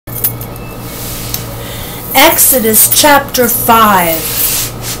Exodus chapter 5.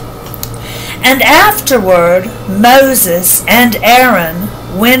 And afterward Moses and Aaron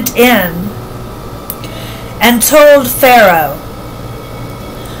went in and told Pharaoh,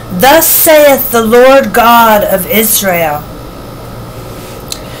 Thus saith the Lord God of Israel,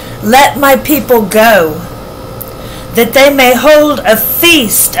 Let my people go, that they may hold a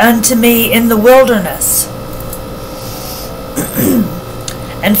feast unto me in the wilderness.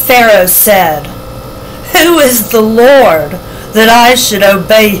 And Pharaoh said, Who is the Lord, that I should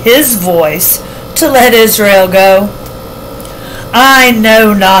obey his voice to let Israel go? I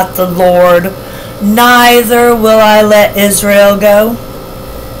know not the Lord, neither will I let Israel go.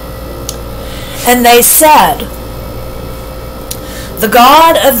 And they said, The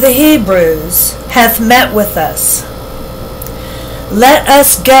God of the Hebrews hath met with us. Let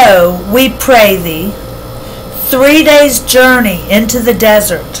us go, we pray thee, 3 days' journey into the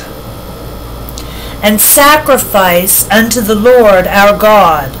desert, and sacrifice unto the Lord our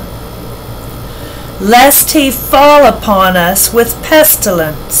God, lest he fall upon us with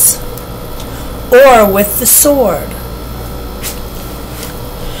pestilence, or with the sword.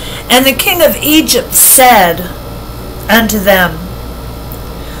 And the king of Egypt said unto them,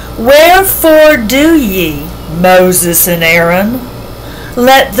 Wherefore do ye, Moses and Aaron,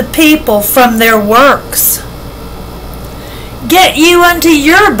 let the people from their works? Get you unto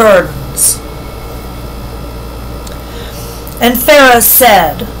your burdens. And Pharaoh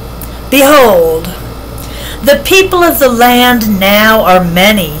said, Behold, the people of the land now are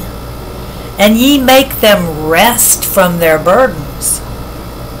many, and ye make them rest from their burdens.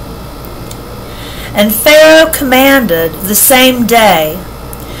 And Pharaoh commanded the same day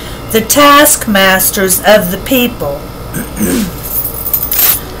the taskmasters of the people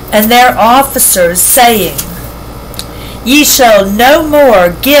and their officers, saying, Ye shall no more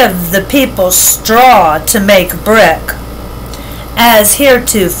give the people straw to make brick, as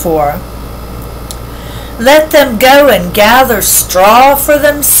heretofore. Let them go and gather straw for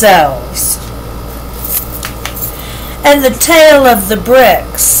themselves. And the tale of the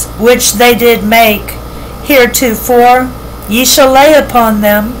bricks, which they did make heretofore, ye shall lay upon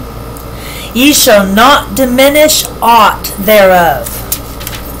them. Ye shall not diminish aught thereof.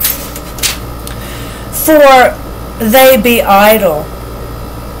 For they be idle.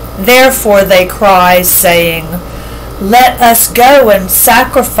 Therefore they cry, saying, Let us go and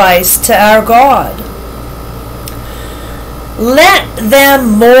sacrifice to our God. Let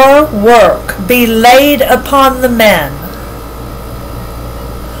them more work be laid upon the men.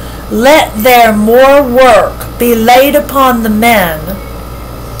 Let their more work be laid upon the men,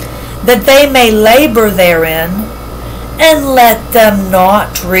 that they may labor therein, and let them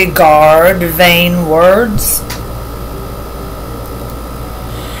not regard vain words.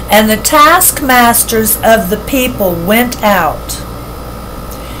 And the taskmasters of the people went out,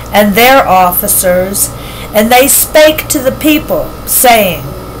 and their officers, and they spake to the people, saying,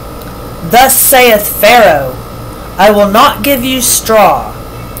 Thus saith Pharaoh, I will not give you straw.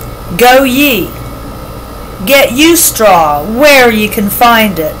 Go ye, get you straw where ye can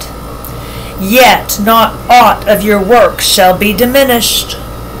find it. Yet not aught of your work shall be diminished.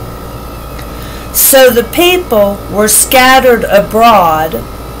 So the people were scattered abroad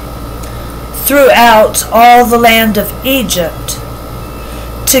throughout all the land of Egypt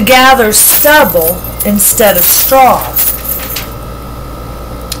to gather stubble instead of straw.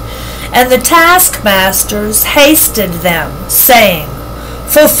 And the taskmasters hasted them, saying,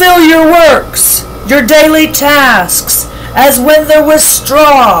 Fulfill your works, your daily tasks, as when there was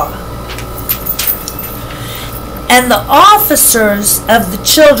straw. And the officers of the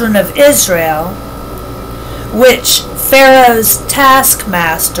children of Israel, which Pharaoh's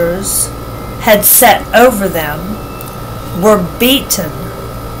taskmasters had set over them, were beaten,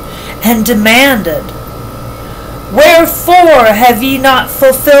 and demanded, Wherefore have ye not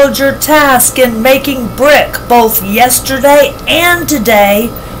fulfilled your task in making brick both yesterday and today,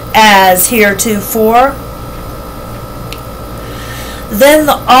 as heretofore? Then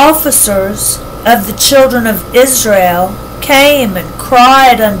the officers of the children of Israel came and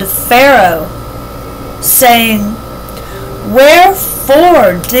cried unto Pharaoh, saying,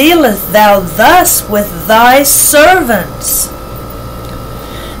 Wherefore dealest thou thus with thy servants?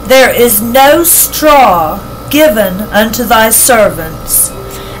 There is no straw given unto thy servants.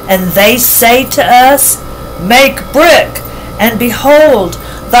 And they say to us, Make brick, and behold,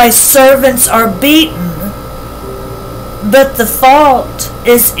 thy servants are beaten. But the fault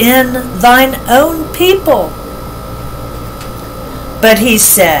is in thine own people. But he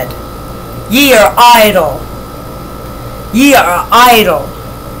said, Ye are idle. Ye are idle.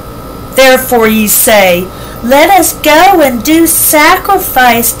 Therefore ye say, Let us go and do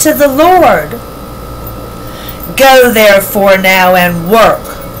sacrifice to the Lord. Go therefore now and work,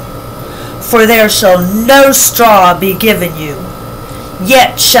 for there shall no straw be given you,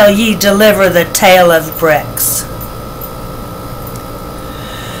 yet shall ye deliver the tale of bricks.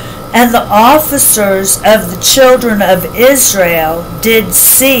 And the officers of the children of Israel did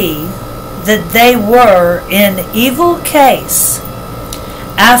see that they were in evil case,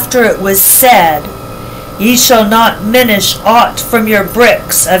 after it was said, Ye shall not minish aught from your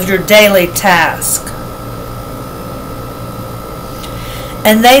bricks of your daily task.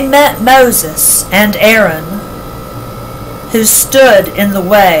 And they met Moses and Aaron, who stood in the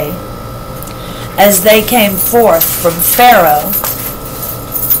way, as they came forth from Pharaoh.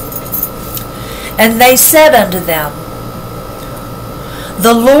 And they said unto them,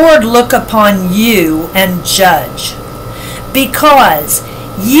 The Lord look upon you and judge, because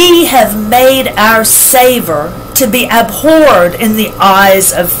ye have made our savor to be abhorred in the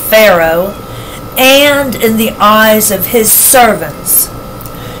eyes of Pharaoh and in the eyes of his servants,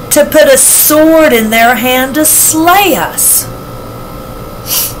 to put a sword in their hand to slay us.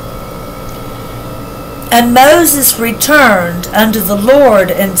 And Moses returned unto the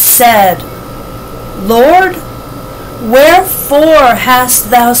Lord and said, Lord, wherefore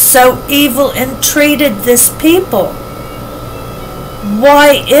hast thou so evil entreated this people?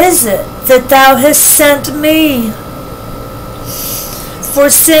 Why is it that thou hast sent me? For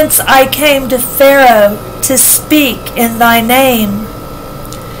since I came to Pharaoh to speak in thy name,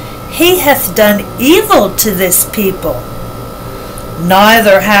 he hath done evil to this people.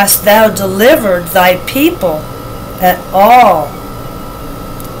 Neither hast thou delivered thy people at all.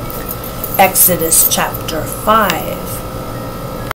 Exodus chapter 5.